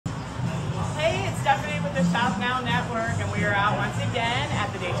with the Shop Now Network, and we are out once again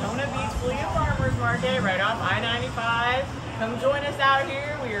at the Daytona Beach Flea Farmers Market right off I-95. Come join us out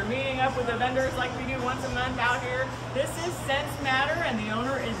here. We are meeting up with the vendors like we do once a month out here. This is Sense Matter, and the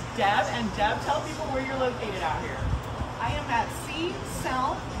owner is Deb. And Deb, tell people where you're located out here. I am at C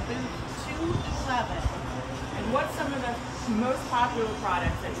South booth 211. And what's some of the most popular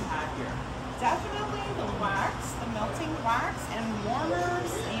products that you have here? Definitely the wax, the melting wax, and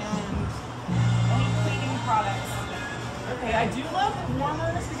warmers, and any cleaning products. Okay, I do love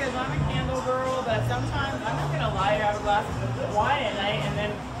warmers because I'm a candle girl, but sometimes I'm not going to lie, I have a glass of wine at night, and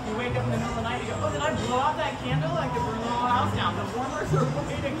then you wake up in the middle of the night and you go, oh, did I blow out that candle? I could burn the whole house down. The warmers are the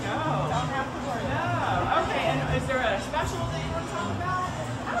way to go. Don't have to worry. No. Okay, and is there a special that you want to talk about?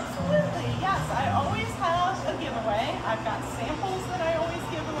 Absolutely, yes. I always have a giveaway. I've got samples that I always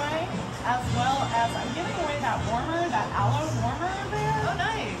give away, as well as I'm giving away that warmer, that aloe warmer there. Oh,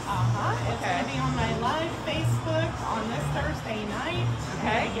 nice. It's Okay. going to be on my live Facebook on this Thursday night.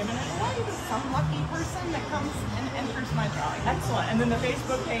 Okay. I'm giving it away to some lucky person that comes and enters my drawing. Excellent. And then the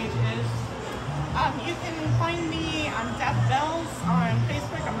Facebook page is? You can find me on Deb Bells on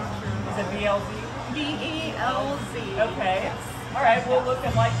Facebook. I'm not sure. Is it BLZ? BELZ. Okay. Yes. All right, we'll look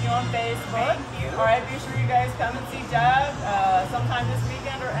and like you on Facebook. Thank you. All right, be sure you guys come and see Deb sometime this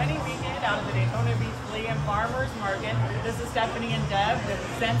weekend or any weekend out at the Daytona Beach Flea and Farmers Market. This is Stephanie and Deb with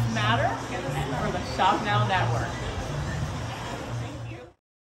Sense Matter for the Shop Now Network.